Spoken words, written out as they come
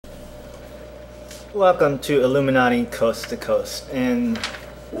Welcome to Illuminati Coast to Coast, and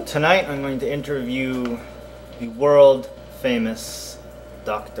tonight I'm going to interview the world famous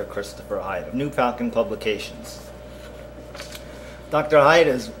Dr. Christopher Hyatt of New Falcon Publications. Dr. Hyatt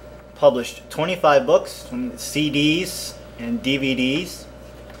has published 25 books, CDs and DVDs.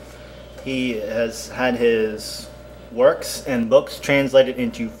 He has had his works and books translated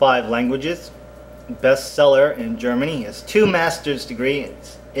into 5 languages, bestseller in Germany. He has 2 master's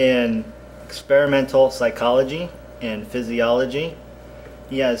degrees in experimental psychology and physiology.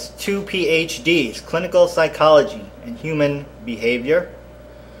 He has 2 PhDs, clinical psychology and human behavior.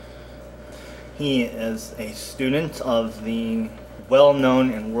 He is a student of the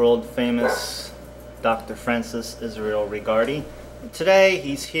well-known and world-famous Dr. Francis Israel Regardie. And today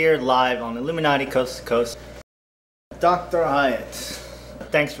he's here live on Illuminati Coast to Coast. Dr. Hyatt,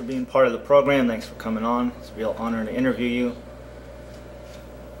 thanks for being part of the program. Thanks for coming on. It's a real honor to interview you.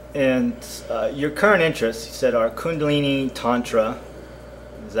 And your current interests, you said, are Kundalini Tantra.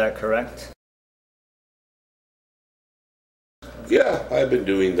 Is that correct? Yeah, I've been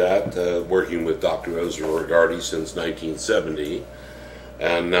doing that, working with Dr. Israel Regardie since 1970.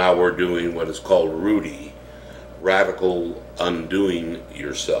 And now we're doing what is called RUDY, Radical Undoing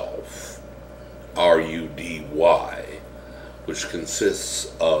Yourself, RUDY, which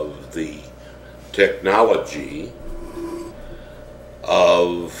consists of the technology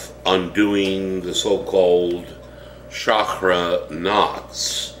of undoing the so-called chakra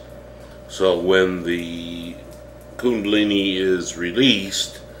knots. So when the Kundalini is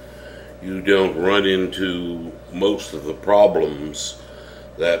released, you don't run into most of the problems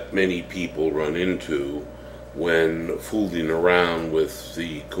that many people run into when fooling around with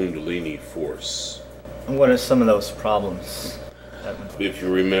the Kundalini force. And what are some of those problems? If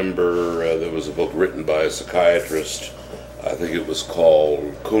you remember, there was a book written by a psychiatrist, I think it was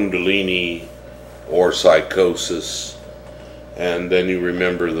called Kundalini or Psychosis, and then you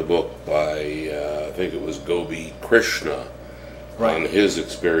remember the book by, I think it was Gopi Krishna, right, on his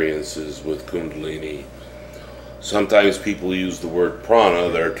experiences with Kundalini. Sometimes people use the word prana.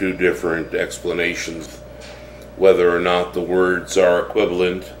 There are 2 different explanations whether or not the words are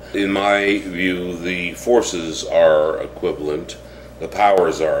equivalent. In my view, the forces are equivalent, the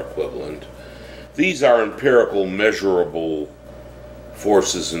powers are equivalent. These are empirical, measurable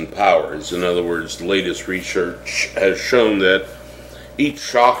forces and powers. In other words, the latest research has shown that each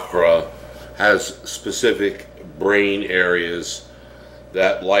chakra has specific brain areas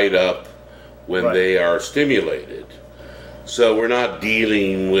that light up when right, they are stimulated. So we're not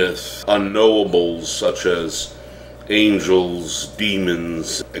dealing with unknowables such as angels,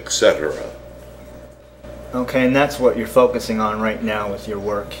 demons, etc. Okay, and that's what you're focusing on right now with your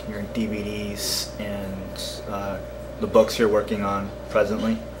work, your DVDs and the books you're working on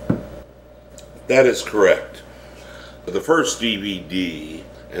presently? That is correct. The first DVD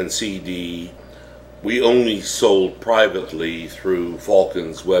and CD we only sold privately through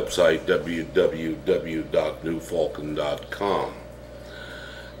Falcon's website, www.newfalcon.com.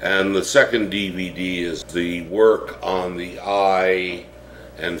 And the second DVD is the work on the eye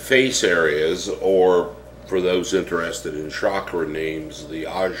and face areas, or for those interested in chakra names, the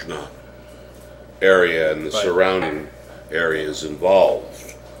ajna area and the right, surrounding areas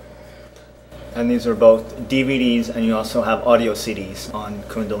involved. And these are both DVDs, and you also have audio CDs on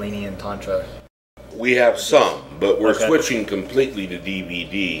Kundalini and Tantra. We have some, but we're okay, switching completely to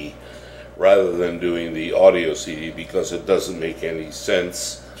DVD rather than doing the audio CD because it doesn't make any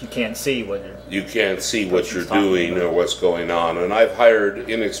sense. You can't see what you're doing or what's going on. And I've hired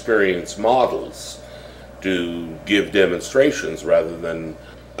inexperienced models to give demonstrations rather than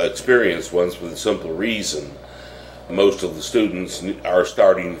experienced ones, for the simple reason most of the students are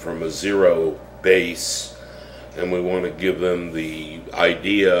starting from a 0 base, and we want to give them the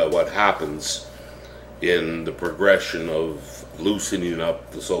idea of what happens in the progression of loosening up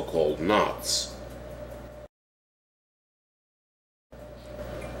the so-called knots.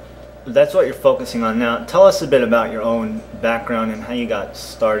 That's what you're focusing on now. Tell us a bit about your own background and how you got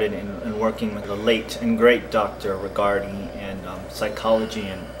started in working with the late and great Dr. Regardie and psychology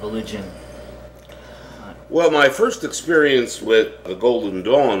and religion. Well, my first experience with the Golden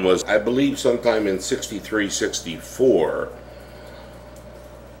Dawn was, I believe, sometime in '63, '64,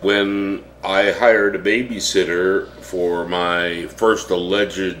 when I hired a babysitter for my first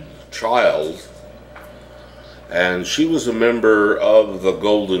alleged child, and she was a member of the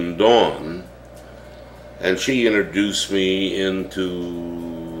Golden Dawn, and she introduced me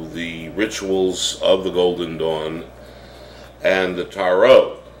into the rituals of the Golden Dawn and the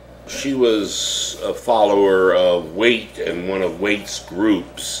Tarot. She was a follower of Waite and one of Waite's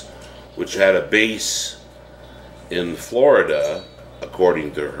groups which had a base in Florida,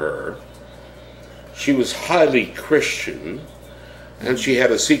 according to her. She was highly Christian, and she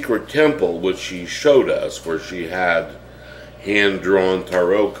had a secret temple which she showed us, where she had hand-drawn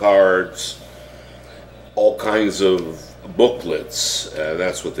tarot cards, all kinds of booklets.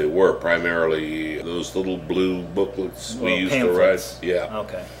 That's what they were, primarily those little blue booklets we used pamphlets. to write. Yeah.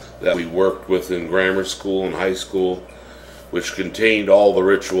 Okay. That we worked with in grammar school and high school, which contained all the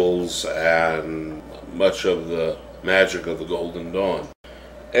rituals and much of the magic of the Golden Dawn.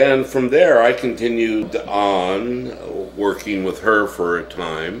 And from there I continued on working with her for a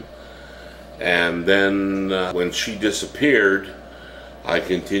time, and then when she disappeared, I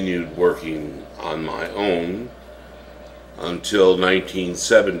continued working on my own until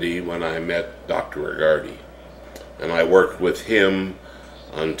 1970, when I met Dr. Regardie. And I worked with him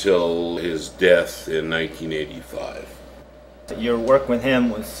until his death in 1985. Your work with him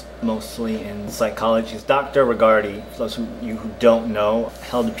was mostly in psychology. Dr. Regardie, for those of you who don't know,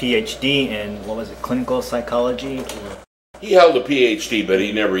 held a PhD in, what was it, clinical psychology? He held a PhD, but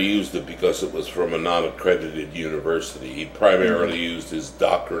he never used it because it was from a non-accredited university. He primarily used his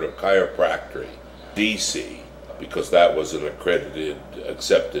doctorate of chiropractic, DC, because that was an accredited,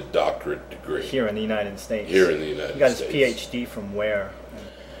 accepted doctorate degree. Here in the United States. Here in the United States. He got his PhD from where?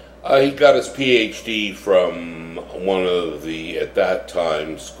 He got his PhD from one of the, at that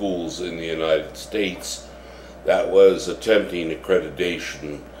time, schools in the United States that was attempting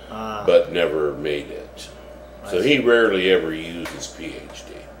accreditation, but never made it. So he rarely ever used his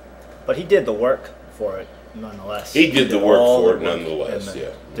PhD. But he did the work for it, nonetheless. He did the work for it, nonetheless, yeah.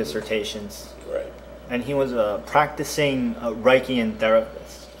 Dissertations. Right. And he was a practicing Reichian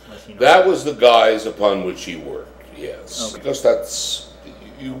therapist. That was the guise upon which he worked, yes. Okay. Because that's,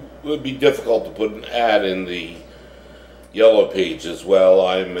 it would be difficult to put an ad in the yellow pages. Well,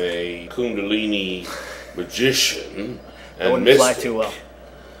 I'm a Kundalini magician and wouldn't mystic. fly too well.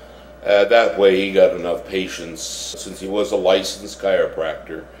 That way he got enough patients, since he was a licensed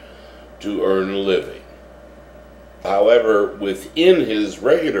chiropractor, to earn a living. However, within his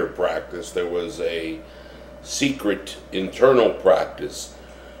regular practice, there was a secret internal practice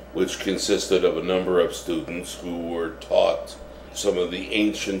which consisted of a number of students who were taught some of the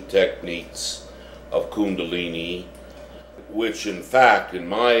ancient techniques of Kundalini, which in fact, in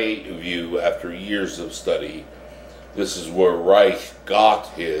my view, after years of study, this is where Reich got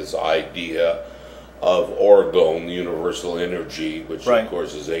his idea of orgone, universal energy, which Right. of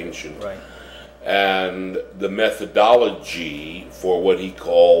course is ancient, Right. and the methodology for what he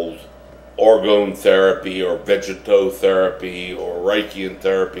called orgone therapy or vegetotherapy or Reichian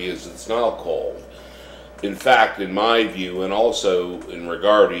therapy, as it's now called. In fact, in my view, and also in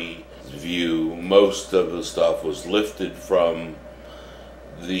Regardie's view, most of the stuff was lifted from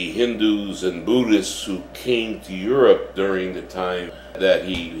the Hindus and Buddhists who came to Europe during the time that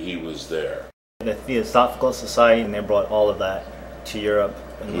he was there. The Theosophical Society, and they brought all of that to Europe.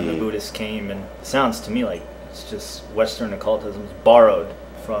 And when the Buddhists came, and it sounds to me like it's just Western occultism is borrowed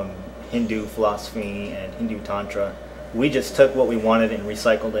from Hindu philosophy and Hindu Tantra. We just took what we wanted and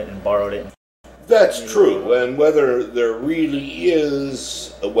recycled it and borrowed it. That's true, and whether there really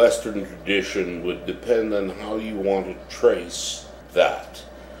is a Western tradition would depend on how you want to trace that.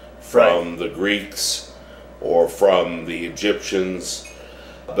 From the Greeks or from the Egyptians.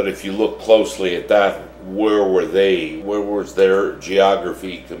 But if you look closely at that, where were they? Where was their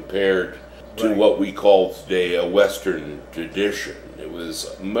geography compared to what we call today a Western tradition? It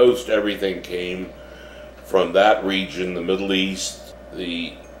was most everything came from that region, the Middle East.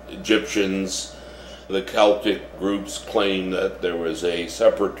 The Egyptians, the Celtic groups claim that there was a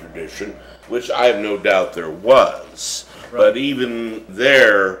separate tradition, which I have no doubt there was. But even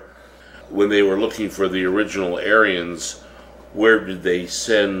there, when they were looking for the original Aryans, where did they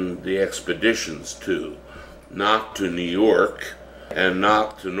send the expeditions to? Not to New York and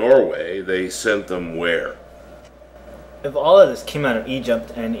not to Norway. They sent them where? If all of this came out of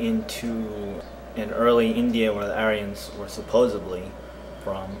Egypt and into in early India, where the Aryans were supposedly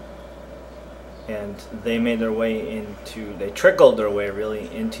from, and they made their way into, they trickled their way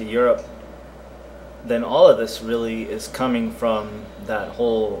really into Europe, then all of this really is coming from that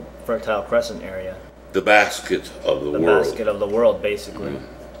whole Fertile Crescent area. The basket of the world. The basket of the world, basically.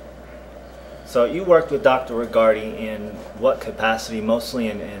 So you worked with Dr. Regardie in what capacity? Mostly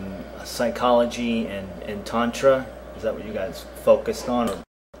in psychology and in Tantra? Is that what you guys focused on? Or?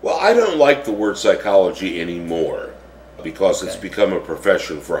 Well, I don't like the word psychology anymore because it's become a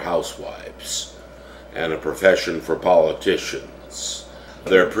profession for housewives and a profession for politicians.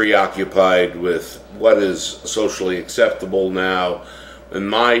 They're preoccupied with what is socially acceptable now, In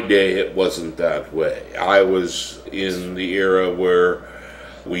my day, it wasn't that way. I was in the era where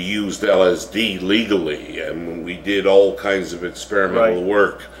we used LSD legally, and we did all kinds of experimental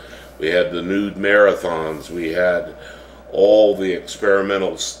work. We had the nude marathons, we had all the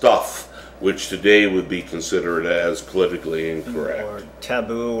experimental stuff, which today would be considered as politically incorrect. Or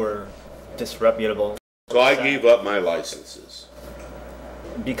taboo or disreputable. So I gave up my licenses.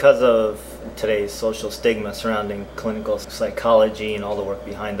 Because of today's social stigma surrounding clinical psychology and all the work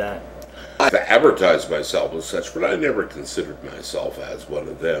behind that. I advertised myself as such, but I never considered myself as one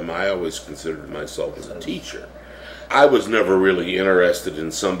of them. I always considered myself as a teacher. I was never really interested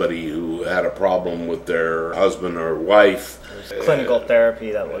in somebody who had a problem with their husband or wife. Clinical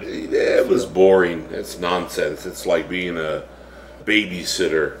therapy, that was... It was boring. It's nonsense. It's like being a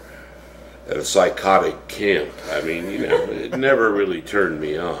babysitter at a psychotic camp. I mean, it never really turned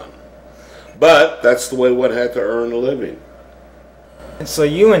me on. But that's the way one had to earn a living. And so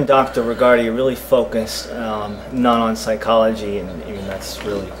you and Dr. Rigardi are really focused not on psychology, and even that's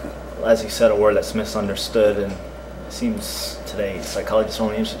really, as you said, a word that's misunderstood, and it seems today psychologists are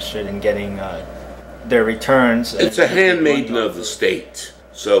only interested in getting their returns. It's a handmaiden of the state,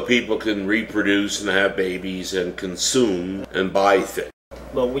 so people can reproduce and have babies and consume and buy things.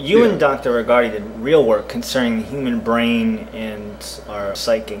 Well, you and Dr. Rigardi did real work concerning the human brain and our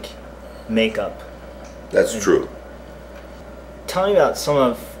psychic makeup. That's true. Tell me about some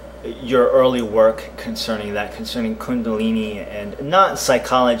of your early work concerning that, concerning Kundalini, and not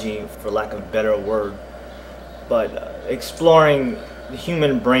psychology, for lack of a better word, but exploring the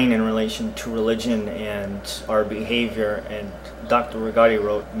human brain in relation to religion and our behavior. And Dr. Rigardi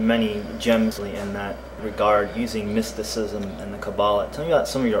wrote many gems in that regard, using mysticism and the Kabbalah. Tell me about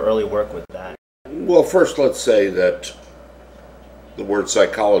some of your early work with that. Well, first let's say that the word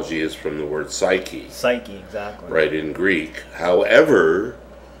psychology is from the word psyche. Psyche, exactly. Right, in Greek. However,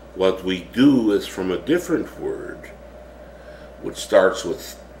 what we do is from a different word, which starts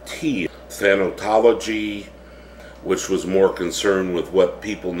with T. Thanatology, which was more concerned with what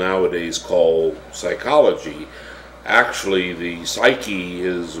people nowadays call psychology. Actually, the psyche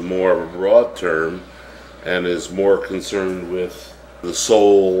is more of a broad term and is more concerned with the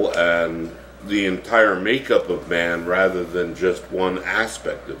soul and the entire makeup of man rather than just one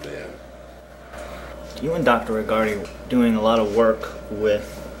aspect of man. You and Dr. Rigardi are doing a lot of work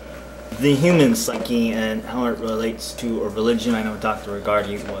with the human psyche and how it relates to a religion. I know Dr.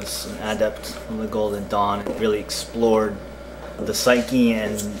 Rigardi was an adept of the Golden Dawn and really explored the psyche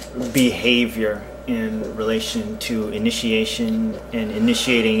and behavior in relation to initiation and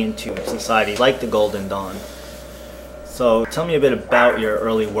initiating into society like the Golden Dawn. So tell me a bit about your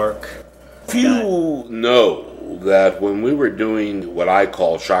early work. Few know that when we were doing what I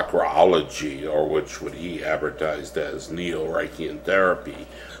call chakraology, or which what he advertised as neo-Reichian therapy,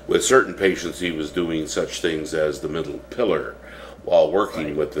 with certain patients he was doing such things as the middle pillar while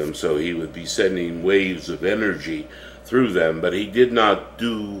working with them, so he would be sending waves of energy through them, but he did not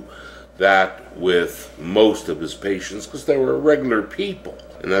do that with most of his patients because they were regular people,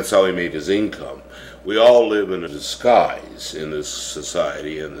 and that's how he made his income. We all live in a disguise in this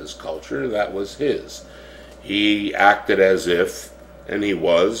society, in this culture. That was his. He acted as if, and he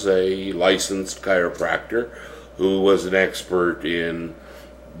was a licensed chiropractor who was an expert in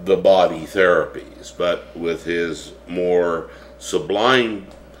the body therapies, but with his more sublime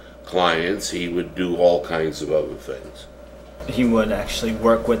clients, he would do all kinds of other things. He would actually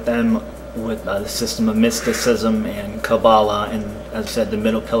work with them with the system of mysticism and Kabbalah and, as I said, the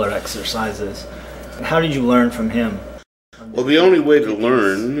middle pillar exercises. How did you learn from him? Well, the only way to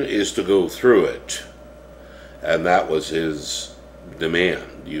learn is to go through it, and that was his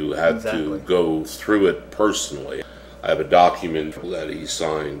demand. You had to go through it personally. I have a document that he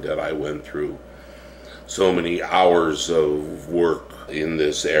signed that I went through so many hours of work in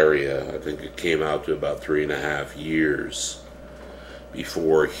this area. I think it came out to about 3.5 years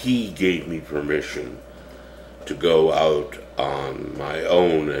before he gave me permission to go out on my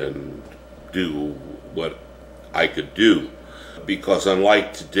own and do what I could do. Because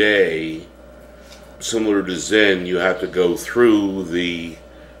unlike today, similar to Zen, you have to go through the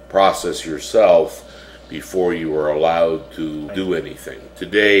process yourself before you are allowed to do anything.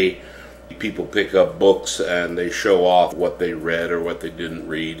 Today, people pick up books and they show off what they read or what they didn't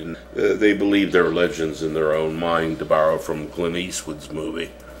read, and they believe their legends in their own mind, to borrow from Clint Eastwood's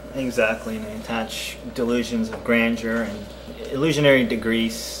movie. Exactly, and they attach delusions of grandeur and illusionary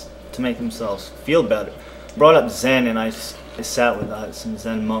degrees to make themselves feel better. Brought up Zen, and I I sat with some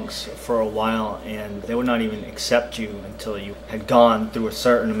Zen monks for a while, and they would not even accept you until you had gone through a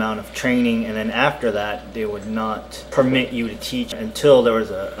certain amount of training, and then after that they would not permit you to teach until there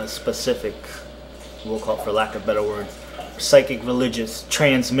was a specific, we'll call it for lack of better words, psychic religious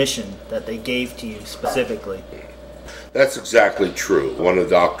transmission that they gave to you specifically. That's exactly true. One of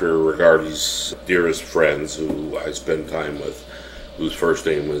Dr. Rigardi's dearest friends, who I spent time with, whose first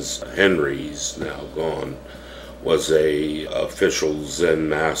name was Henry, he's now gone, was a official Zen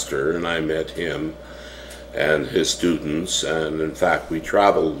master, and I met him and his students, and in fact we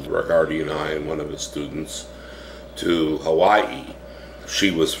traveled, Rigardi and I and one of his students, to Hawaii.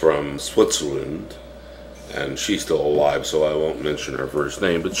 She was from Switzerland, and she's still alive, so I won't mention her first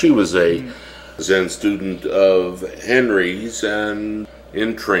name, but she was a Zen student of Henry's and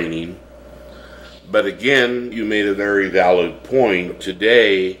in training. But again, you made a very valid point.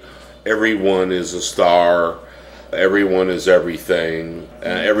 Today, everyone is a star. Everyone is everything.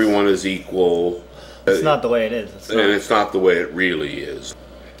 Everyone is equal. It's not the way it is. And it's not the way it really is.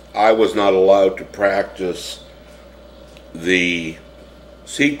 I was not allowed to practice the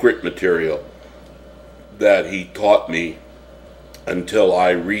secret material that he taught me until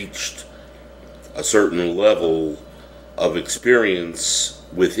I reached a certain level of experience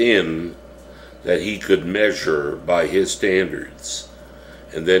within that he could measure by his standards.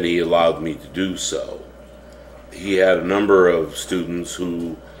 And then he allowed me to do so. He had a number of students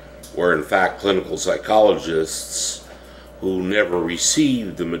who were in fact clinical psychologists who never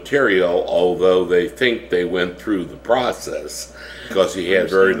received the material, although they think they went through the process, because he had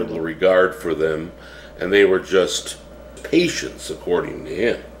very little regard for them, and they were just patients, according to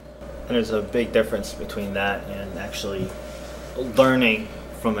him. And there's a big difference between that and actually learning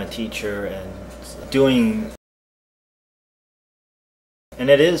from a teacher and doing. And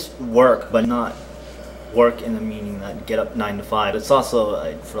it is work, but not work in the meaning that get up 9 to 5. It's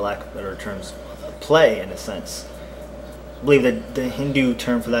also, for lack of better terms, play in a sense. I believe that the Hindu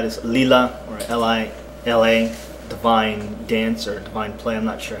term for that is lila, or L-I-L-A, divine dance or divine play. I'm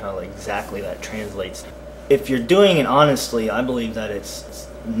not sure how exactly that translates. If you're doing it honestly, I believe that it's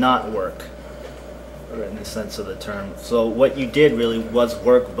not work, or in the sense of the term. So what you did really was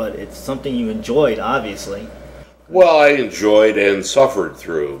work, but it's something you enjoyed, obviously. Well, I enjoyed and suffered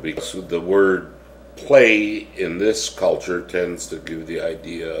through, because the word play in this culture tends to give the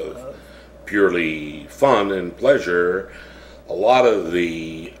idea of purely fun and pleasure. A lot of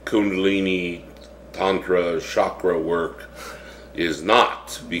the Kundalini, Tantra, chakra work is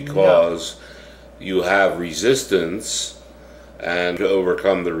not, because you have resistance, and to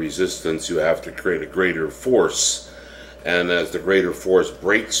overcome the resistance you have to create a greater force. And as the greater force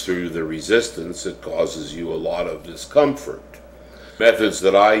breaks through the resistance, it causes you a lot of discomfort. Methods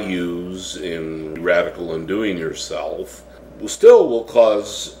that I use in Radical Undoing Yourself still will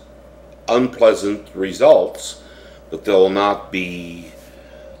cause unpleasant results, but they'll not be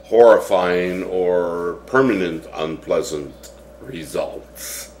horrifying or permanent unpleasant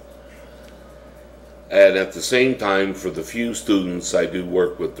results. And at the same time, for the few students I do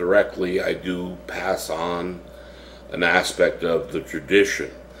work with directly, I do pass on an aspect of the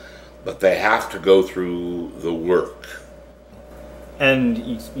tradition, but they have to go through the work.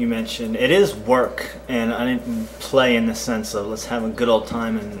 And you mentioned it is work, and I didn't play in the sense of let's have a good old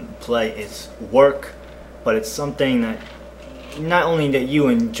time and play. It's work, but it's something that not only that you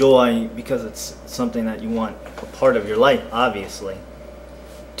enjoy because it's something that you want a part of your life, obviously,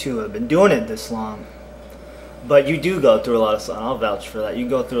 to have been doing it this long. But you do go through a lot of, I'll vouch for that, you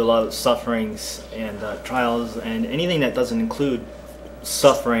go through a lot of sufferings and trials, and anything that doesn't include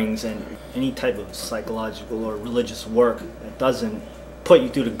sufferings and any type of psychological or religious work that doesn't put you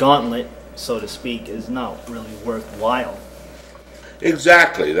through the gauntlet, so to speak, is not really worthwhile.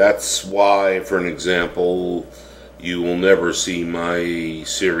 Exactly. That's why, for an example, you will never see my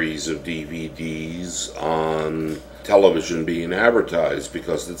series of DVDs on television being advertised,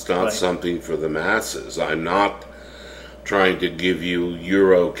 because it's not something for the masses. I'm not trying to give you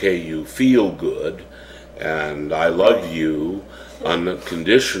 "you're okay, you feel good" and "I love you"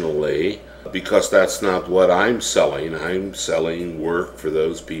 unconditionally, because that's not what I'm selling. I'm selling work for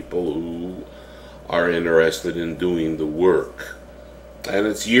those people who are interested in doing the work. And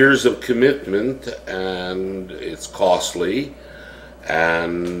it's years of commitment, and it's costly,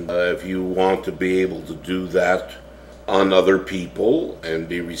 and if you want to be able to do that on other people and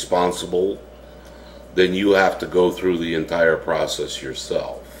be responsible, then you have to go through the entire process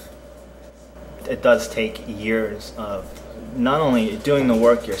yourself. It does take years of not only doing the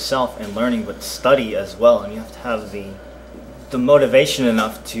work yourself and learning, but study as well, and you have to have the motivation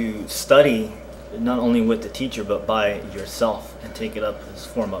enough to study not only with the teacher but by yourself, and take it up as a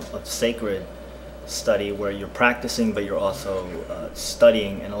form of sacred study where you're practicing but you're also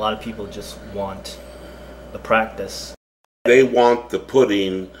studying, and a lot of people just want the practice. They want the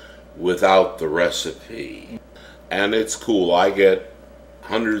pudding without the recipe. And it's cool. I get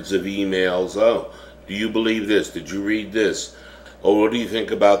hundreds of emails. Oh, do you believe this? Did you read this? Oh, what do you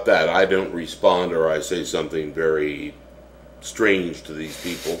think about that? I don't respond, or I say something very strange to these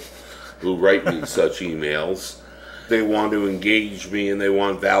people who write me such emails. They want to engage me and they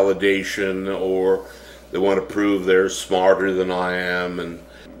want validation, or they want to prove they're smarter than I am. And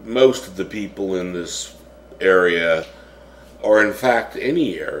most of the people in this area, or in fact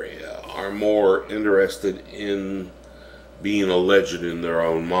any area, are more interested in being a legend in their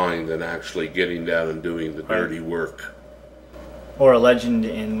own mind than actually getting down and doing the dirty work. Or a legend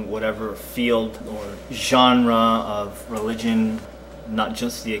in whatever field or genre of religion, not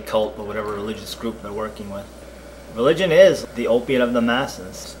just the occult, but whatever religious group they're working with. Religion is the opiate of the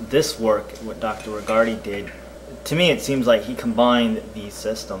masses. This work, what Dr. Regardie did, to me it seems like he combined these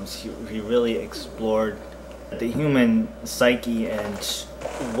systems. He really explored the human psyche and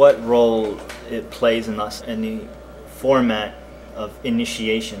what role it plays in us, and the format of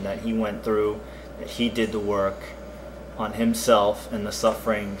initiation that he went through, that he did the work on himself, and the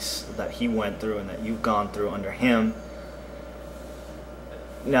sufferings that he went through and that you've gone through under him.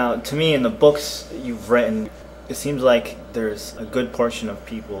 Now, to me, in the books you've written, it seems like there's a good portion of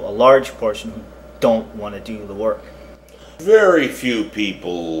people, a large portion, who don't want to do the work. Very few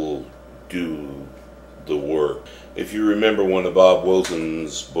people do the work. If you remember one of Bob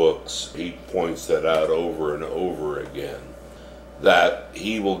Wilson's books, he points that out over and over again, that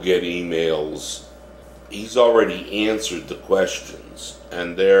he will get emails. He's already answered the questions,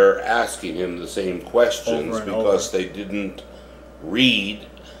 and they're asking him the same questions because they didn't read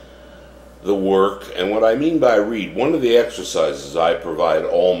the work. And what I mean by read, one of the exercises I provide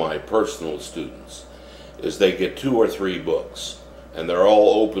all my personal students is they get 2 or 3 books, and they're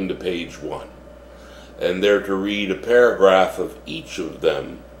all open to page 1. And they're to read a paragraph of each of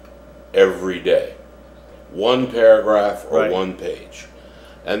them every day. 1 paragraph or 1 page.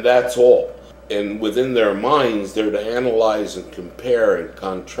 And that's all. And within their minds, they're to analyze and compare and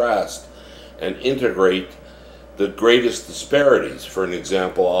contrast and integrate the greatest disparities. For an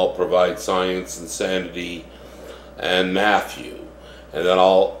example, I'll provide Science, Insanity, and Matthew. And then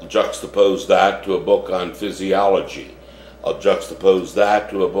I'll juxtapose that to a book on physiology. I'll juxtapose that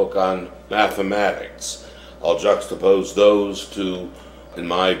to a book on mathematics. I'll juxtapose those to, in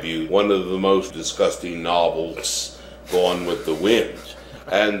my view, one of the most disgusting novels, Gone with the Wind.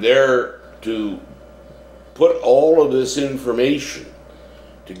 And they're to put all of this information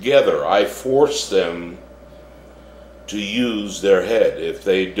together. I force them to use their head. If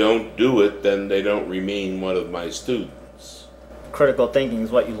they don't do it, then they don't remain one of my students. Critical thinking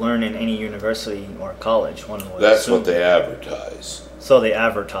is what you learn in any university or college. One would That's assume. what they advertise. So they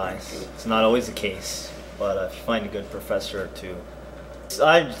advertise. It's not always the case, but if you find a good professor to...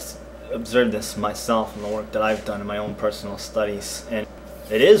 I've observed this myself in the work that I've done in my own personal studies, and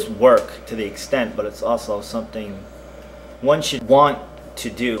it is work to the extent, but it's also something one should want to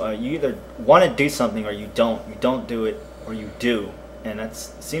do. You either want to do something or you don't. You don't do it or you do, and that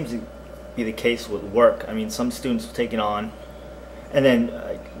seems to be the case with work. I mean, some students will take it on and then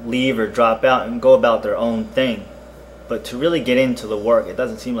leave or drop out and go about their own thing. But to really get into the work, it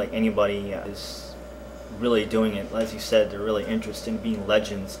doesn't seem like anybody is really doing it. As you said, they're really interested in being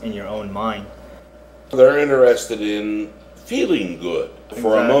legends in your own mind. They're interested in feeling good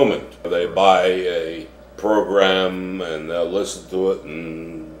for a moment. They buy a program and they'll listen to it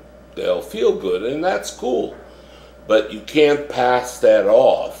and they'll feel good, and that's cool. But you can't pass that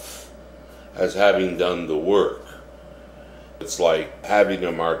off as having done the work. It's like having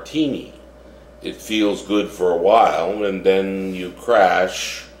a martini. It feels good for a while, and then you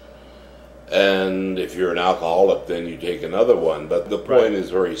crash, and if you're an alcoholic, then you take another one. But the point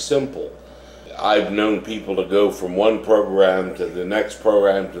is very simple. I've known people to go from one program to the next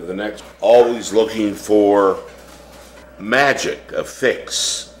program to the next, always looking for magic, a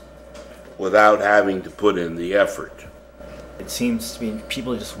fix, without having to put in the effort. It seems to be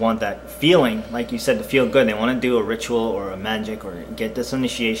people just want that feeling, like you said, to feel good. They want to do a ritual or a magic or get this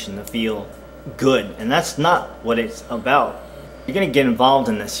initiation to feel good, and that's not what it's about. You're going to get involved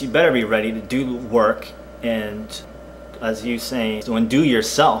in this, you better be ready to do the work, and as you say, to undo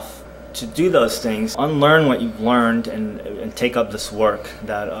yourself, to do those things, unlearn what you've learned, and take up this work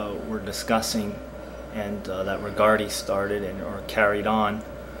that we're discussing, and that Regardie started or carried on.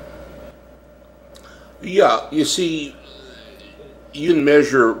 Yeah, you see, You can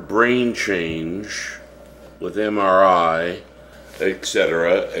measure brain change with MRI,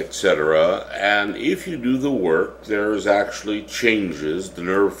 etc., etc., and if you do the work, there's actually changes. The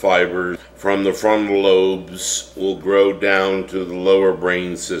nerve fibers from the frontal lobes will grow down to the lower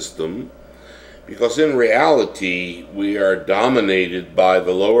brain system, because in reality, we are dominated by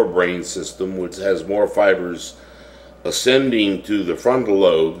the lower brain system, which has more fibers ascending to the frontal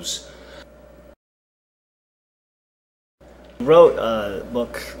lobes. You wrote a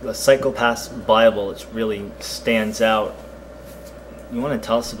book, The Psychopath's Bible, which really stands out. You want to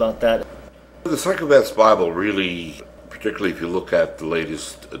tell us about that? The Psychopath's Bible really, particularly if you look at the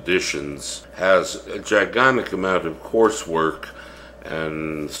latest editions, has a gigantic amount of coursework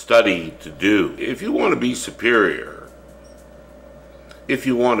and study to do. If you want to be superior, if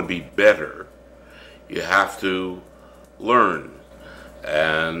you want to be better, you have to learn.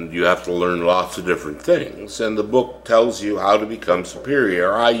 And you have to learn lots of different things. And the book tells you how to become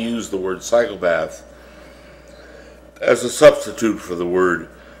superior. I use the word psychopath as a substitute for the word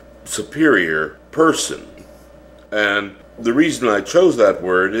superior person. And the reason I chose that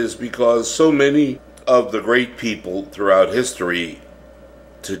word is because so many of the great people throughout history,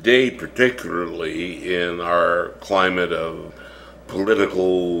 today particularly in our climate of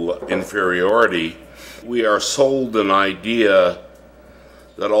political inferiority, we are sold an idea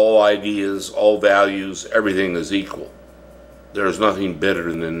that all ideas, all values, everything is equal. There's nothing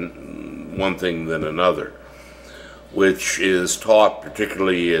better than one thing than another, which is taught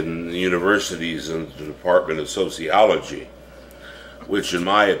particularly in universities and the Department of Sociology, which in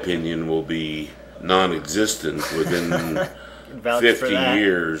my opinion will be non-existent within 50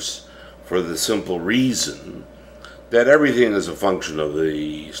 years, for the simple reason that everything is a function of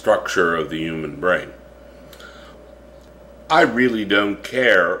the structure of the human brain. I really don't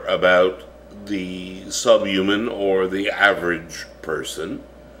care about the subhuman or the average person.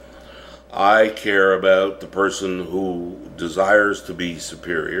 I care about the person who desires to be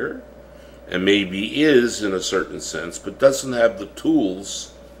superior, and maybe is in a certain sense, but doesn't have the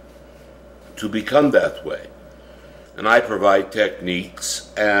tools to become that way. And I provide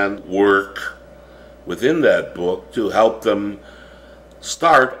techniques and work within that book to help them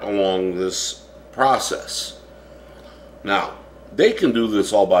start along this process. Now, they can do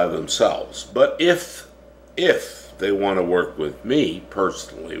this all by themselves, but if they want to work with me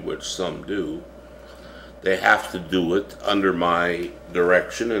personally, which some do, they have to do it under my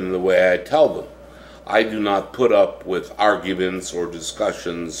direction and the way I tell them. I do not put up with arguments or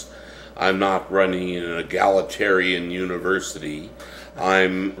discussions. I'm not running an egalitarian university.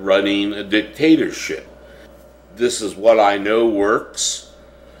 I'm running a dictatorship. This is what I know works.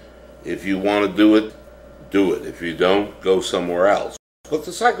 If you want to do it, do it. If you don't, go somewhere else. But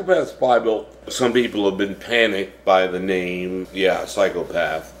the Psychopath's Bible, some people have been panicked by the name,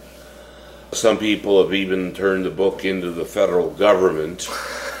 psychopath. Some people have even turned the book into the federal government.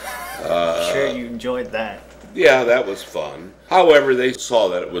 Sure you enjoyed that. Yeah, that was fun. However, they saw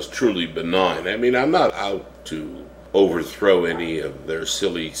that it was truly benign. I mean, I'm not out to overthrow any of their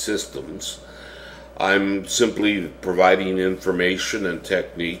silly systems. I'm simply providing information and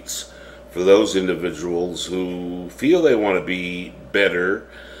techniques for those individuals who feel they want to be better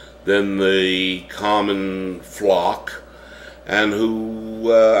than the common flock and who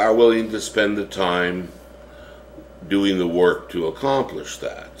are willing to spend the time doing the work to accomplish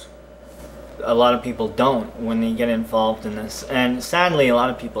that. A lot of people don't when they get involved in this, and sadly a lot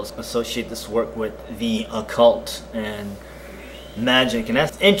of people associate this work with the occult and magic, and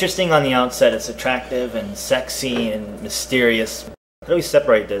that's interesting on the outset. It's attractive and sexy and mysterious. How do we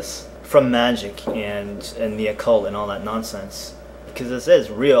separate this from magic and the occult and all that nonsense? Because this is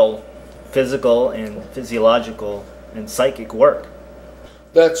real physical and physiological and psychic work.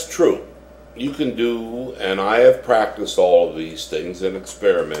 That's true. You can do, and I have practiced all of these things and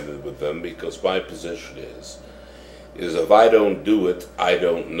experimented with them, because my position is if I don't do it, I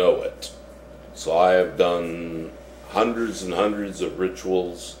don't know it. So I have done hundreds and hundreds of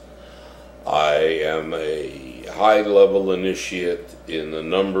rituals. I am a high-level initiate in a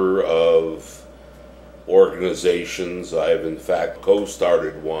number of organizations. I have in fact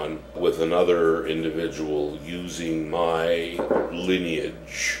co-started one with another individual using my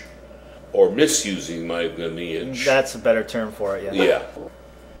lineage, or misusing my lineage. That's a better term for it, yeah.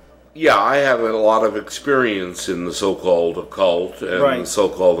 Yeah, I have a lot of experience in the so-called occult and the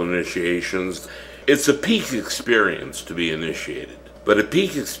so-called initiations. It's a peak experience to be initiated, but a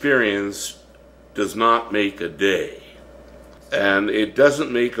peak experience does not make a day, and it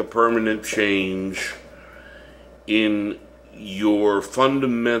doesn't make a permanent change in your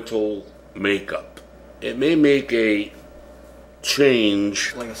fundamental makeup. It may make a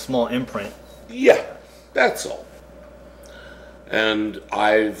change. Like a small imprint. Yeah, that's all. And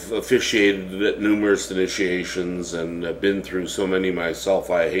I've officiated at numerous initiations and been through so many myself,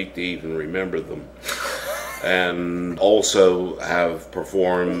 I hate to even remember them. And also have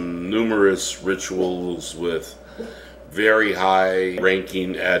performed numerous rituals with very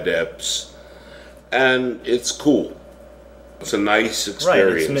high-ranking adepts. And it's cool. It's a nice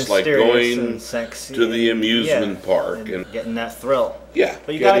experience, right, it's like going and sexy to the amusement park and getting that thrill. Yeah,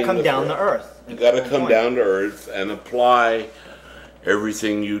 but you got to come down to earth. You got to come down to earth and apply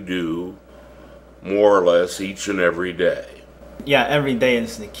everything you do, more or less, each and every day. Yeah, every day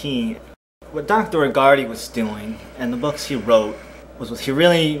is the key. What Dr. Rigardi was doing, and the books he wrote, was he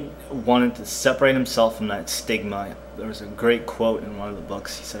really wanted to separate himself from that stigma. There was a great quote in one of the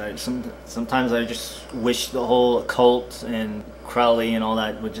books. He said, sometimes I just wish the whole occult and Crowley and all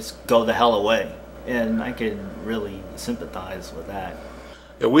that would just go the hell away. And I could really sympathize with that.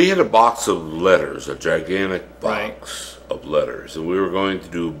 Yeah, we had a box of letters, a gigantic box of letters, and we were going to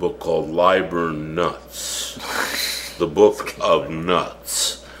do a book called Liber Nuts, the Book of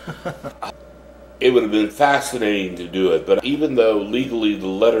Nuts. It would have been fascinating to do it, but even though legally the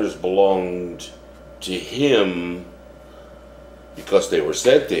letters belonged to him, because they were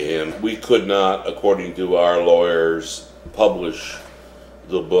sent to him, we could not, according to our lawyers, publish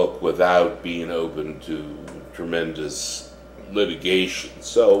the book without being open to tremendous litigation.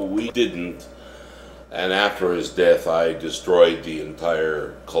 So we didn't, and after his death I destroyed the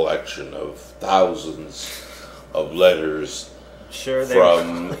entire collection of thousands of letters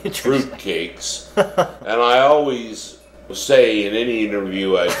from fruitcakes. And I always say in any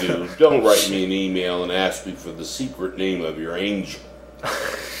interview I do, don't write me an email and ask me for the secret name of your angel.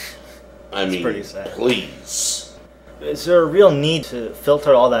 I mean, please. Is there a real need to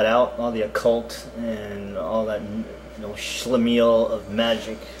filter all that out, all the occult and all that, schlemiel of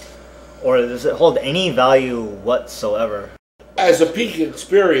magic? Or does it hold any value whatsoever? As a peak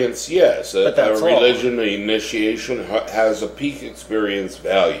experience, yes. A religion, an initiation has a peak experience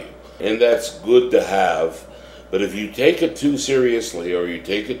value. And that's good to have. But if you take it too seriously or you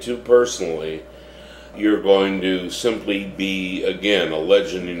take it too personally, you're going to simply be, again, a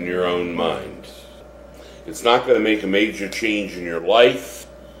legend in your own mind. It's not going to make a major change in your life,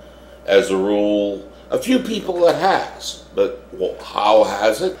 as a rule. A few people it has, but how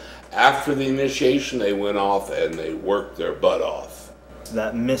has it? After the initiation, they went off and they worked their butt off.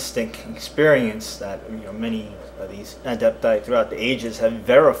 That mystic experience that many of these adepti throughout the ages have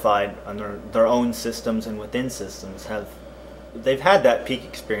verified under their own systems and within systems, they've had that peak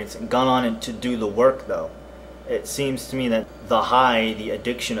experience and gone on to do the work. Though it seems to me that the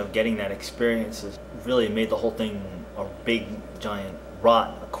addiction of getting that experience has really made the whole thing a big giant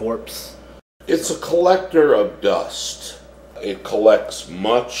rot, a corpse. It's a collector of dust. It collects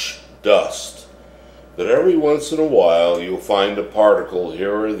much dust, but every once in a while you'll find a particle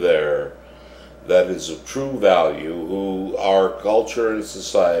here or there that is of true value, who our culture and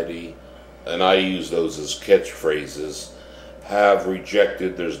society, and I use those as catchphrases, have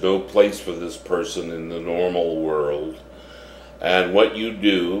rejected. There's no place for this person in the normal world. And what you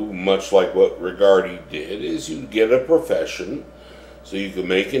do, much like what Rigardi did, is you get a profession so you can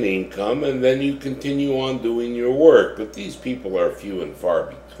make an income, and then you continue on doing your work. But these people are few and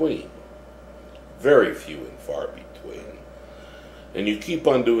far between. Very few and far between. And you keep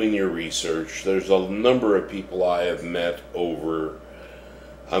on doing your research. There's a number of people I have met over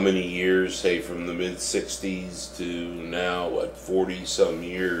how many years, say from the mid-60s to now, 40-some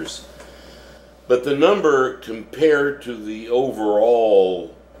years. But the number compared to the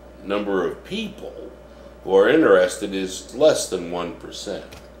overall number of people who are interested is less than 1%.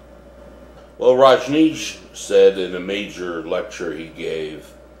 Well, Rajneesh said in a major lecture he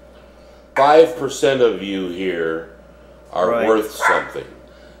gave, 5% of you here are worth something.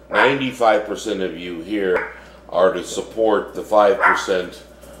 95% of you here are to support the 5%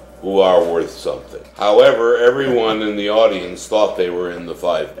 who are worth something. However, everyone in the audience thought they were in the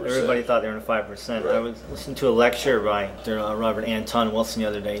 5%. Everybody thought they were in the 5%. Right. I was listening to a lecture by Robert Anton Wilson the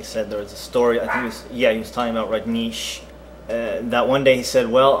other day. He said there was a story, I think he was talking about Rajneesh. That one day he said,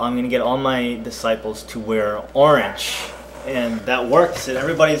 well, I'm going to get all my disciples to wear orange. And that worked. He said,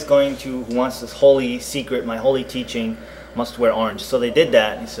 everybody's going to, who wants this holy secret, my holy teaching, must wear orange. So they did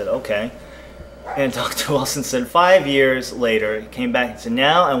that. He said, okay. And Dr. Wilson said 5 years later, he came back and said,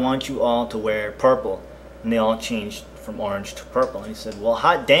 now I want you all to wear purple. And they all changed from orange to purple. And he said, well,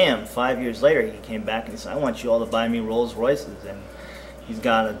 hot damn, 5 years later he came back and he said, I want you all to buy me Rolls Royces. And he's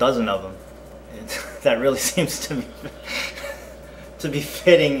got a dozen of them. That really seems to be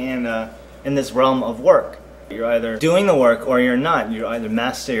fitting in this realm of work. You're either doing the work or you're not. You either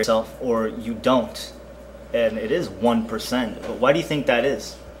master yourself or you don't. And it is 1%. But why do you think that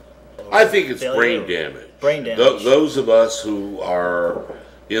is? I think it's brain damage. Brain damage. Those of us who are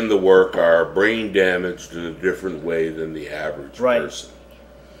in the work are brain damaged in a different way than the average person.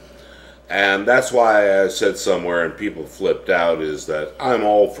 And that's why I said somewhere, and people flipped out, is that I'm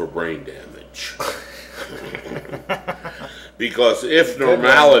all for brain damage. Because if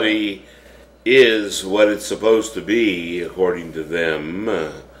normality is what it's supposed to be, according to them,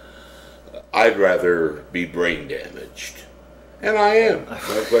 I'd rather be brain damaged. And I am,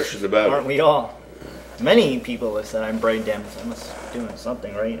 no question about it. Aren't we all? Many people have said I'm brain damaged. I must be doing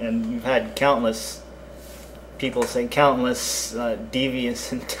something right. And you've had countless people say countless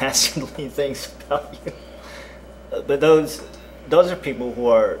devious and dastardly things about you. But those are people who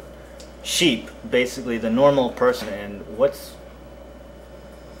are sheep, basically the normal person. And what's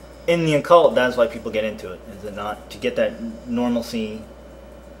in the occult, that's why people get into it, is it not? To get that normalcy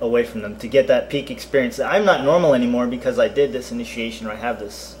away from them, to get that peak experience. I'm not normal anymore because I did this initiation, or I have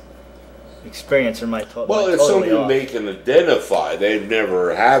this experience, or well, it's something they can identify. They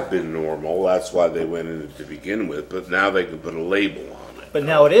never have been normal. That's why they went in it to begin with. But now they can put a label on it. But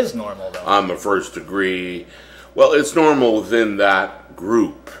now it is normal, though. I'm a first degree. Well, it's normal within that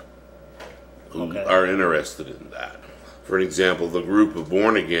group who are interested in that. For example, the group of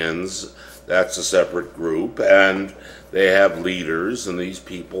born-agains, that's a separate group, and they have leaders, and these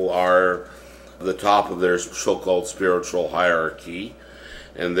people are the top of their so-called spiritual hierarchy,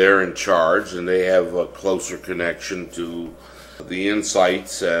 and they're in charge, and they have a closer connection to the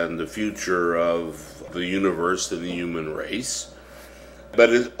insights and the future of the universe and the human race.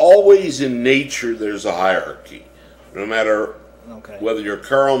 But it's always in nature there's a hierarchy. No matter whether you're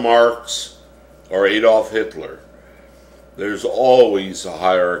Karl Marx or Adolf Hitler, there's always a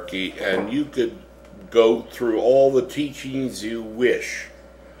hierarchy, and you could go through all the teachings you wish.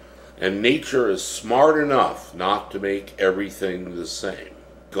 And nature is smart enough not to make everything the same.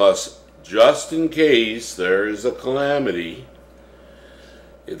 Because just in case there is a calamity,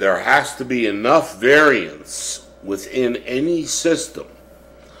 there has to be enough variance within any system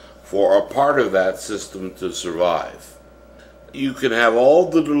for a part of that system to survive. You can have all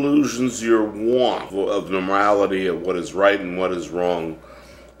the delusions you want of normality, of what is right and what is wrong,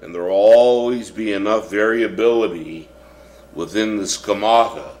 and there will always be enough variability within the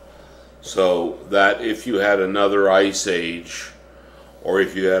schemata so that if you had another ice age or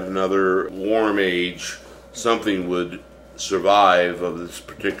if you had another warm age, something would survive of this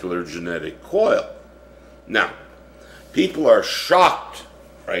particular genetic coil. Now, people are shocked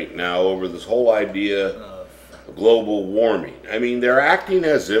right now over this whole idea of global warming. I mean, they're acting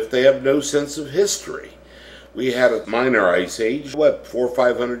as if they have no sense of history. We had a minor ice age, 400 or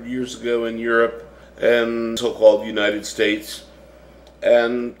 500 years ago in Europe and so-called United States,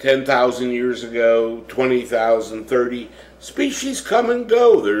 and 10,000 years ago, 20,000, 30. Species come and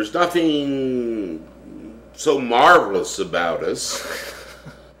go. There's nothing so marvelous about us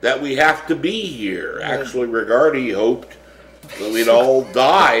that we have to be here. Actually, Rigardi hoped that we'd all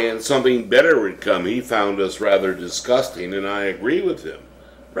die and something better would come. He found us rather disgusting, and I agree with him.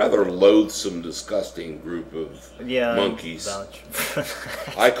 Rather loathsome, disgusting group of monkeys.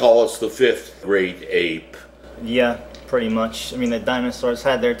 I call us the fifth great ape. Yeah, pretty much. I mean, the dinosaurs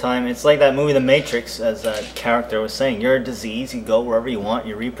had their time. It's like that movie The Matrix, as that character was saying. You're a disease, you go wherever you want,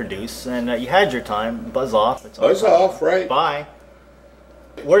 you reproduce, and you had your time. Buzz off. It's Buzz off, right. Bye.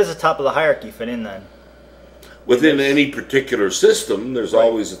 Where does the top of the hierarchy fit in then? Within any particular system, there's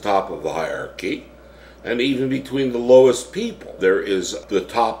always a top of the hierarchy. And even between the lowest people, there is the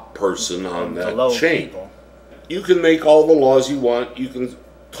top person on that chain. People. You can make all the laws you want. You can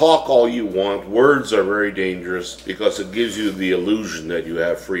talk all you want. Words are very dangerous because it gives you the illusion that you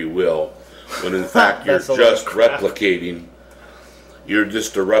have free will, when in fact you're just replicating. You're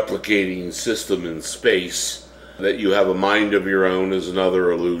just a replicating system in space. That you have a mind of your own is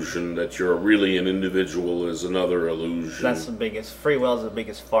another illusion. That you're really an individual is another illusion. That's the biggest. Free will is the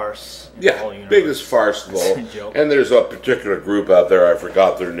biggest farce in the whole universe. Biggest farce of all. And there's a particular group out there, I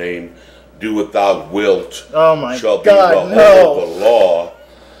forgot their name, Do What Thou Wilt shall be the whole of the law.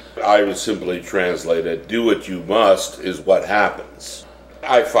 I would simply translate it, do what you must is what happens.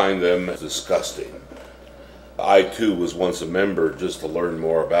 I find them disgusting. I too was once a member just to learn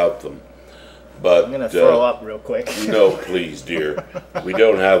more about them. But, I'm going to throw up real quick. No, please, dear. We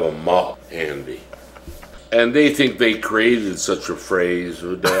don't have a mop handy. And they think they created such a phrase.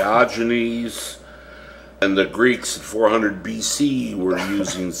 Diogenes and the Greeks at 400 BC were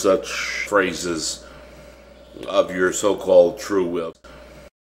using such phrases of your so-called true will.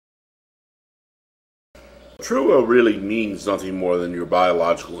 True will really means nothing more than your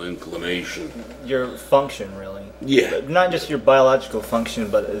biological inclination. Your function, really. Yeah. But not just your biological function,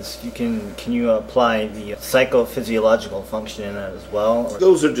 but can you apply the psychophysiological function in that as well? Or?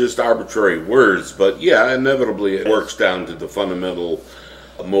 Those are just arbitrary words, but yeah, inevitably it works down to the fundamental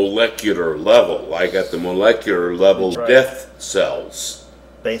molecular level. Like at the molecular level, right. Death cells.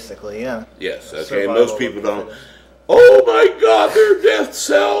 Basically, yeah. Yes, okay. Survival Most people of the don't. fittest. Oh my God, they're death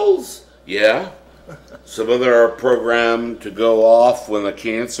cells! Yeah. Some of them are programmed to go off when the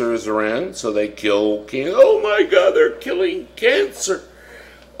cancer is around, so they kill cancer. Oh my God, they're killing cancer.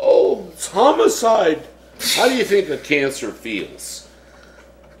 Oh, it's homicide. How do you think a cancer feels?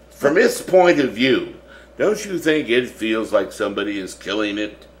 From its point of view, don't you think it feels like somebody is killing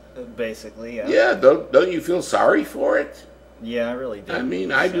it? Basically, yeah. Yeah, don't you feel sorry for it? Yeah, I really do. I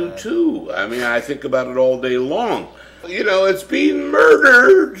mean, I do too. I mean, I think about it all day long. You know, it's being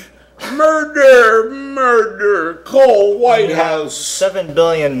murdered. Murder, Cole White House. 7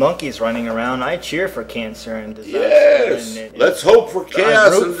 billion monkeys running around. I cheer for cancer and disaster. Yes, let's hope for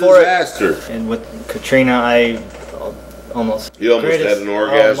chaos and disaster. And with Katrina, I almost... You almost had an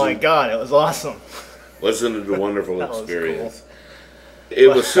orgasm? Oh my God, it was awesome. Wasn't it a wonderful That was experience? Cool. It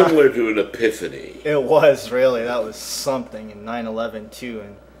was similar to an epiphany. It was, really. That was something in 9/11 too.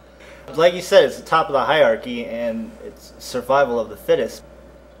 And like you said, it's the top of the hierarchy, and it's survival of the fittest.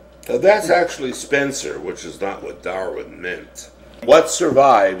 Now that's actually Spencer, which is not what Darwin meant. What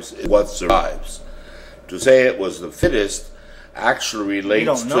survives is what survives. To say it was the fittest actually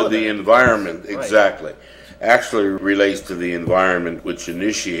relates to the environment. Right. Exactly. Actually relates to the environment which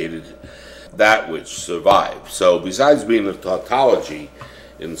initiated that which survived. So besides being a tautology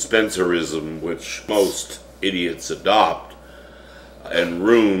in Spencerism, which most idiots adopt and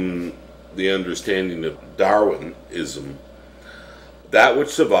ruin the understanding of Darwinism, that which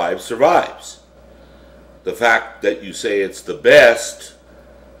survives, survives. The fact that you say it's the best,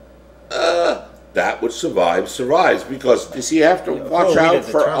 that which survives, survives. Because, you see, you have to watch out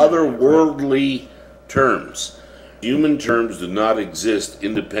for otherworldly terms. Human terms do not exist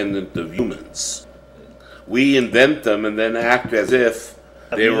independent of humans. We invent them and then act as if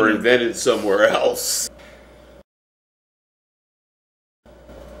they were invented somewhere else.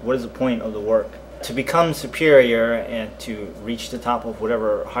 What is the point of the work? To become superior and to reach the top of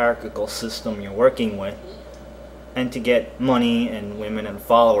whatever hierarchical system you're working with, and to get money and women and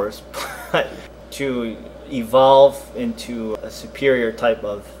followers, but to evolve into a superior type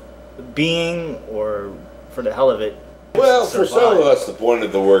of being, or for the hell of it, well, for some of us, the point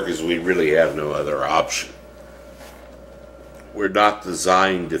of the work is we really have no other option. We're not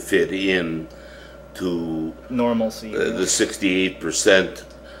designed to fit in to normalcy, the 68%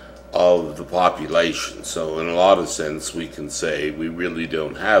 of the population. So in a lot of sense, we can say we really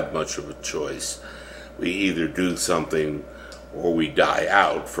don't have much of a choice. We either do something or we die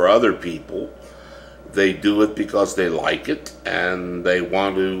out. For other people, they do it because they like it and they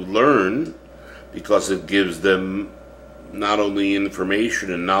want to learn, because it gives them not only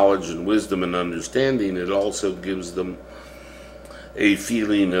information and knowledge and wisdom and understanding, it also gives them a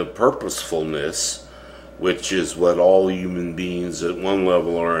feeling of purposefulness, which is what all human beings at one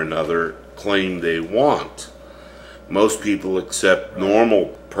level or another claim they want. Most people accept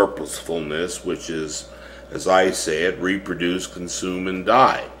normal purposefulness, which is, as I say it, reproduce, consume, and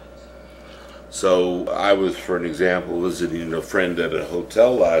die. So I was, for an example, visiting a friend at a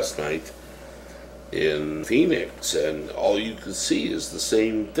hotel last night in Phoenix, and all you could see is the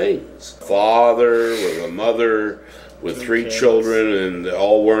same things. Father with a mother with 3 children, and they're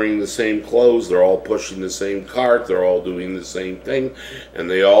all wearing the same clothes, they're all pushing the same cart, they're all doing the same thing, and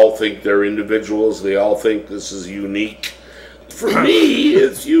they all think they're individuals, they all think this is unique. For me,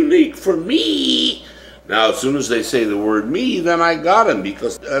 it's unique for me. Now, as soon as they say the word me, then I got him,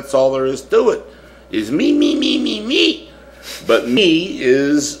 because that's all there is to it, is me, me, me, me, me. But me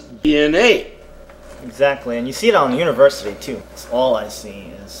is DNA. Exactly, and you see it on the university too. It's all I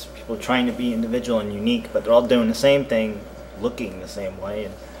see is people trying to be individual and unique, but they're all doing the same thing, looking the same way,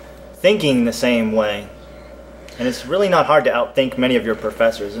 and thinking the same way. And it's really not hard to outthink many of your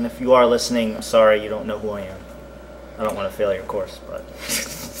professors, and if you are listening, I'm sorry, you don't know who I am. I don't want to fail your course, but...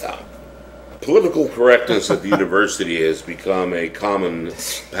 Political correctness at the university has become a common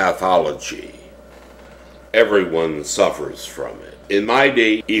pathology. Everyone suffers from it. In my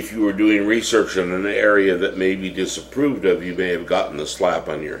day, if you were doing research in an area that may be disapproved of, you may have gotten a slap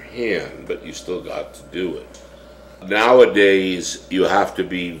on your hand, but you still got to do it. Nowadays, you have to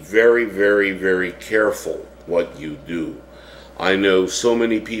be very, very, very careful what you do. I know so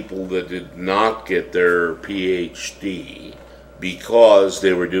many people that did not get their PhD because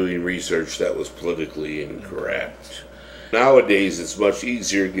they were doing research that was politically incorrect. Nowadays, it's much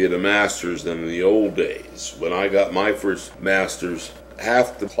easier to get a master's than in the old days. When I got my first master's,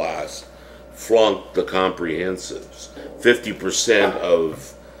 half the class flunked the comprehensives. 50%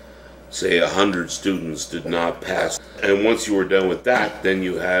 of, say, 100 students did not pass. And once you were done with that, then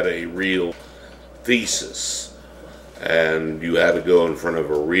you had a real thesis, and you had to go in front of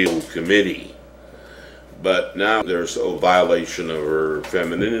a real committee. But now there's a violation of her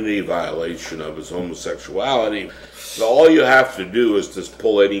femininity, violation of his homosexuality. So all you have to do is just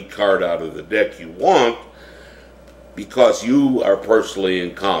pull any card out of the deck you want, because you are personally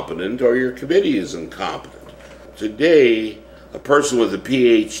incompetent or your committee is incompetent. Today, a person with a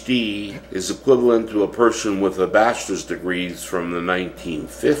PhD is equivalent to a person with a bachelor's degree from the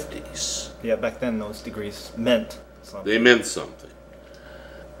 1950s. Yeah, back then those degrees meant something. They meant something.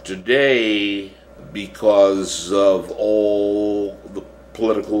 Today, because of all the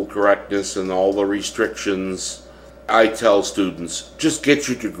political correctness and all the restrictions, I tell students, just get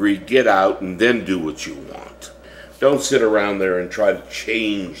your degree, get out, and then do what you want. Don't sit around there and try to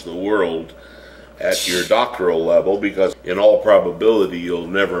change the world at your doctoral level, because in all probability you'll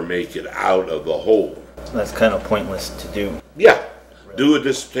never make it out of the hole. So that's kind of pointless to do. Yeah, do a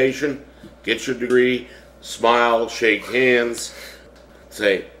dissertation, get your degree, smile, shake hands,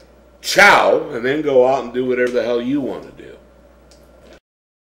 say ciao, and then go out and do whatever the hell you want to do.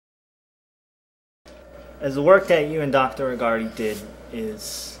 As the work that you and Dr. Hyatt did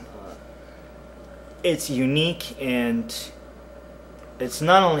is, it's unique, and it's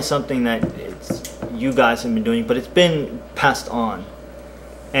not only something that you guys have been doing, but it's been passed on.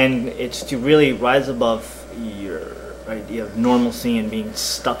 And it's to really rise above your idea of normalcy and being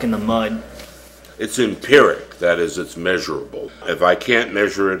stuck in the mud. It's empiric, that is, it's measurable. If I can't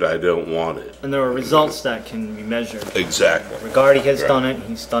measure it, I don't want it. And there are results that can be measured. Exactly. Hyatt has done it,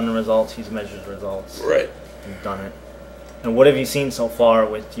 he's done the results, he's measured the results. Right. You've done it. And what have you seen so far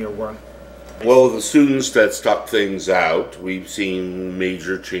with your work? Well, the students that stuck things out, we've seen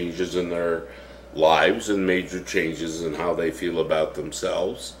major changes in their lives and major changes in how they feel about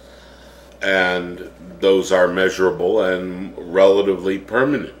themselves. And those are measurable and relatively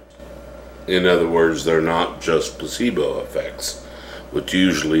permanent. In other words, they're not just placebo effects, which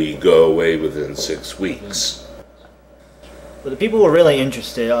usually go away within 6 weeks. But the people who are really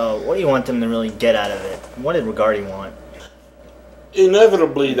interested, what do you want them to really get out of it? What did Hyatt want?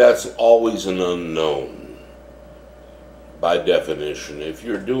 Inevitably, that's always an unknown, by definition. If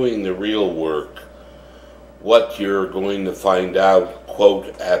you're doing the real work, what you're going to find out, quote,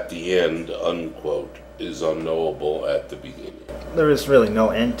 at the end, unquote, is unknowable at the beginning. There is really no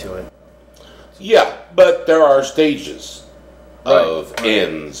end to it. Yeah, but there are stages of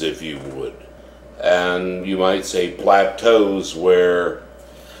ends, if you would. And you might say plateaus where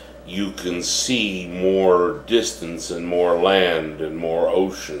you can see more distance and more land and more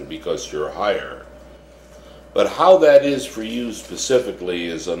ocean because you're higher. But how that is for you specifically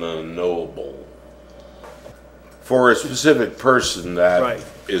is an unknowable. For a specific person, that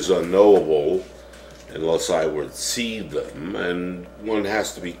is unknowable unless I would see them, and one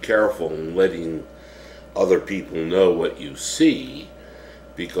has to be careful in letting other people know what you see,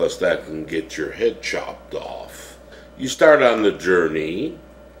 because that can get your head chopped off. You start on the journey,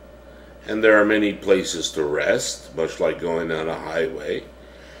 and there are many places to rest, much like going on a highway.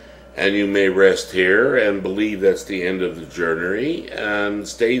 And you may rest here and believe that's the end of the journey and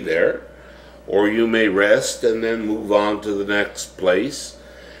stay there. Or you may rest and then move on to the next place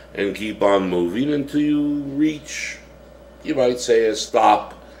and keep on moving until you reach, you might say, a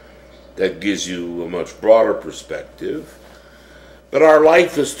stop that gives you a much broader perspective. But our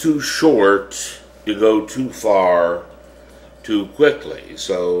life is too short to go too far too quickly,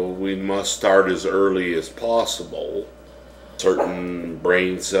 so we must start as early as possible. Certain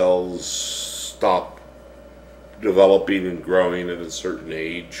brain cells stop developing and growing at a certain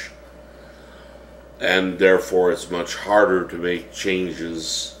age, and therefore it's much harder to make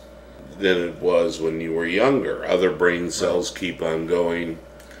changes than it was when you were younger. Other brain cells keep on going,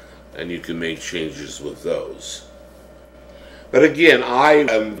 and you can make changes with those. But again, I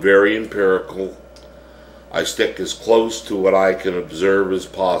am very empirical. I stick as close to what I can observe as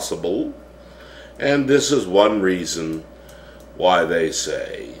possible, and this is one reason why they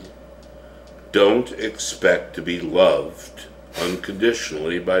say, don't expect to be loved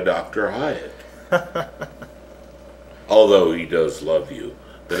unconditionally by Dr. Hyatt. Although he does love you,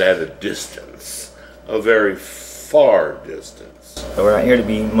 but at a distance, a very far distance. So we're not here to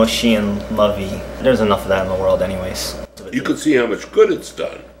be mushy and lovey. There's enough of that in the world anyways. You can see how much good it's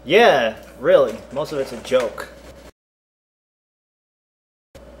done. Yeah, really. Most of it's a joke.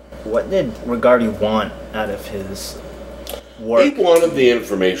 What did Regardie want out of his work? He wanted the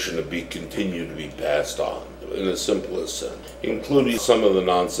information to be continue to be passed on in the simplest sense, including some of the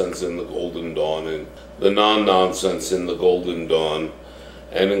nonsense in the Golden Dawn and the non-nonsense in the Golden Dawn,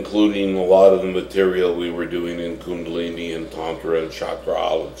 and including a lot of the material we were doing in Kundalini and Tantra and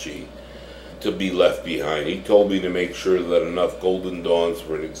Chakraology to be left behind. He told me to make sure that enough Golden Dawns,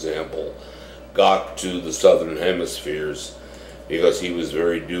 for an example, got to the southern hemispheres, because he was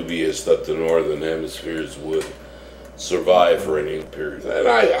very dubious that the northern hemispheres would survive for any period. And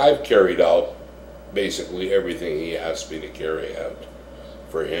I've carried out basically everything he asked me to carry out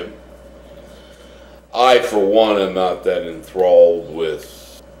for him. I, for one, am not that enthralled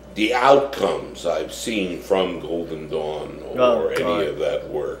with the outcomes I've seen from Golden Dawn or any of that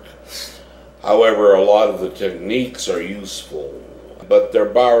work. However, a lot of the techniques are useful, but they're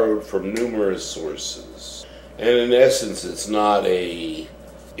borrowed from numerous sources. And in essence, it's not a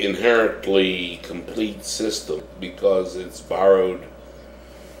inherently complete system, because it's borrowed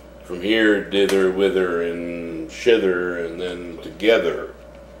from here, dither, whither, and shither, and then together.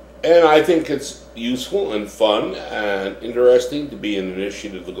 And I think it's useful and fun and interesting to be an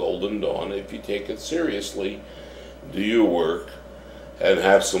initiate of the Golden Dawn if you take it seriously, do your work, and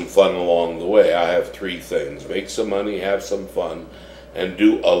have some fun along the way. I have three things: make some money, have some fun, and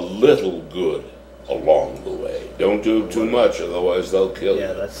do a little good along the way. Don't do too much, otherwise they'll kill you.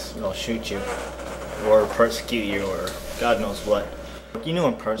 Yeah, they'll shoot you, or persecute you, or God knows what. You knew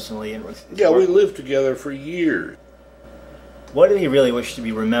him personally. Yeah, we lived together for years. What did he really wish to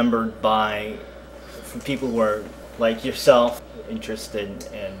be remembered by, from people who are like yourself, interested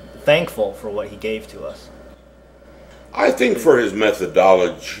and thankful for what he gave to us? I think for his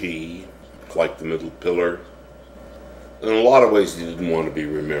methodology, like the middle pillar, in a lot of ways he didn't want to be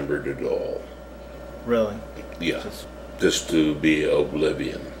remembered at all. Really? Yeah, just to be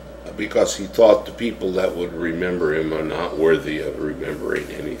oblivion. Because he thought the people that would remember him are not worthy of remembering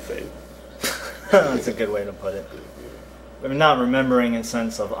anything. That's a good way to put it. I mean, not remembering in the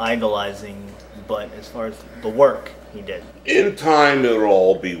sense of idolizing, but as far as the work he did. In time, it'll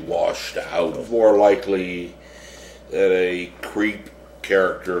all be washed out. More likely that a creep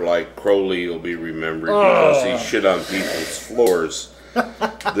character like Crowley will be remembered because he shit on people's floors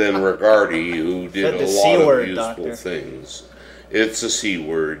than Regardie, who did a lot of useful things. It's a C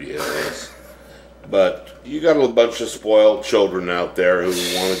word, yes. But you got a bunch of spoiled children out there who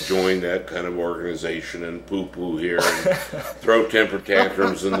want to join that kind of organization and poo-poo here and throw temper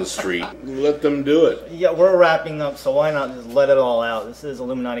tantrums in the street. Let them do it. Yeah, we're wrapping up, so why not just let it all out? This is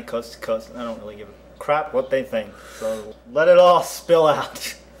Illuminati Coast to Coast, and I don't really give a crap what they think. So let it all spill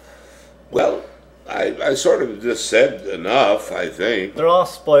out. Well, I sort of just said enough, I think. They're all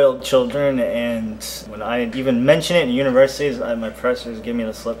spoiled children, and when I even mention it in universities, my professors give me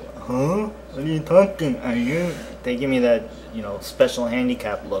the slip. Huh? What are you talking? Are you? They give me that, special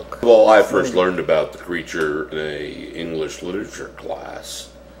handicap look. Well, I first learned about the creature in a English literature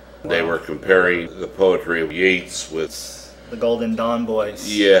class. Wow. They were comparing the poetry of Yeats with the Golden Dawn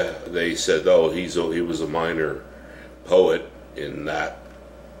Boys. Yeah, they said, he was a minor poet in that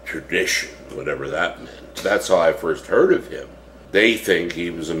tradition, whatever that meant. That's how I first heard of him. They think he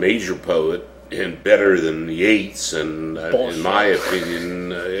was a major poet and better than Yeats, and in my opinion,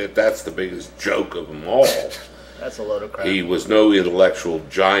 that's the biggest joke of them all. That's a load of crap. He was no intellectual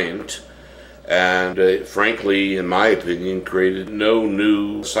giant, and frankly, in my opinion, created no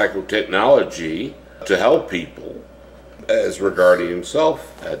new psychotechnology to help people, as Regardie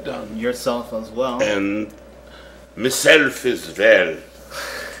himself had done. Yourself as well. And myself as well.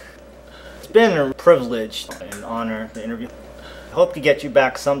 It's been a privilege and honor to interview. I hope to get you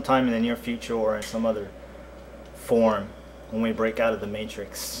back sometime in the near future or in some other form when we break out of the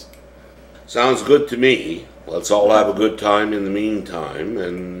Matrix. Sounds good to me. Let's all have a good time in the meantime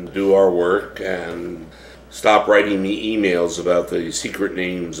and do our work and stop writing me emails about the secret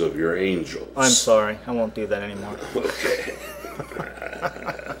names of your angels. I'm sorry. I won't do that anymore. Okay.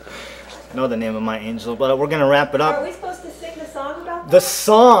 I know the name of my angel, but we're going to wrap it up. Are we supposed to sing the song about that? The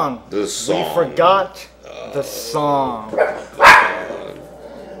song! The song. We forgot the song.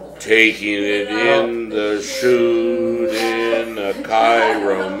 Taking it in the shoot in a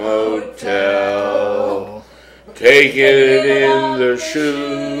Cairo motel. Taking it in the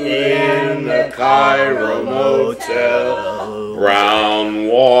shoot in a Cairo motel. Brown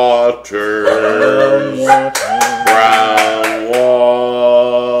water. Brown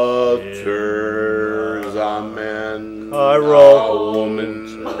waters. A man. A woman.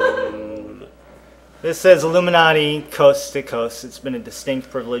 This is Illuminati Coast to Coast. It's been a distinct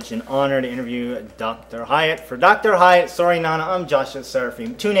privilege and honor to interview Dr. Hyatt. For Dr. Hyatt, sorry Nana, I'm Joshua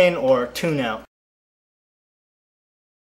Seraphim. Tune in or tune out.